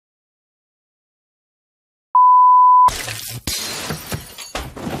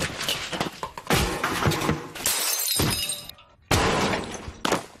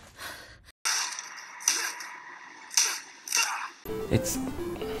It's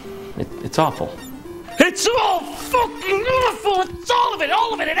awful. It's all fucking awful! It's all of it,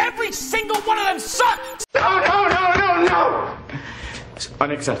 and every single one of them sucks! No! It's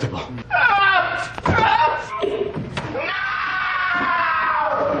unacceptable.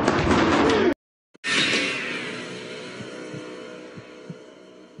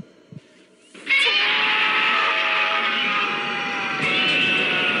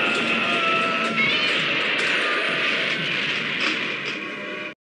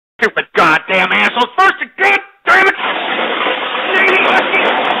 Stupid goddamn assholes! First and god damn it!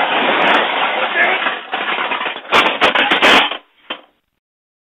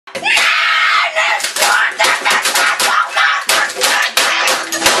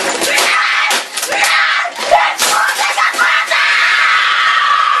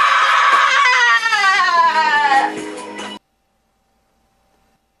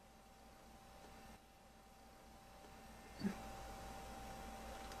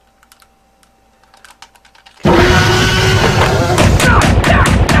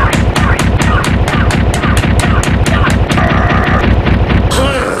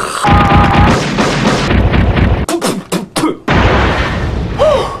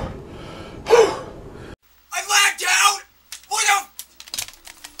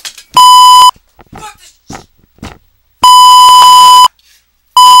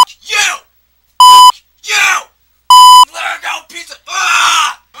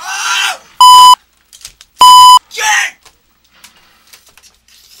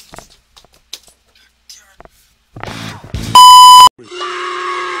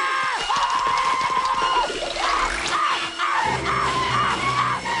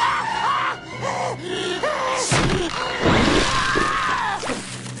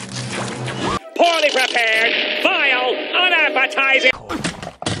 Poorly prepared, vile, unappetizing.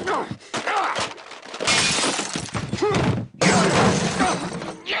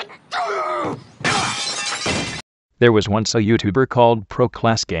 There was once a YouTuber called Pro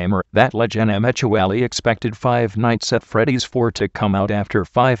Class Gamer that legitimately expected Five Nights at Freddy's 4 to come out after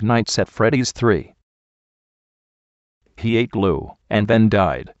Five Nights at Freddy's 3. He ate glue and then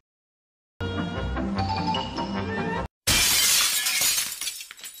died.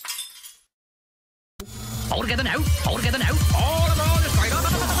 All together now.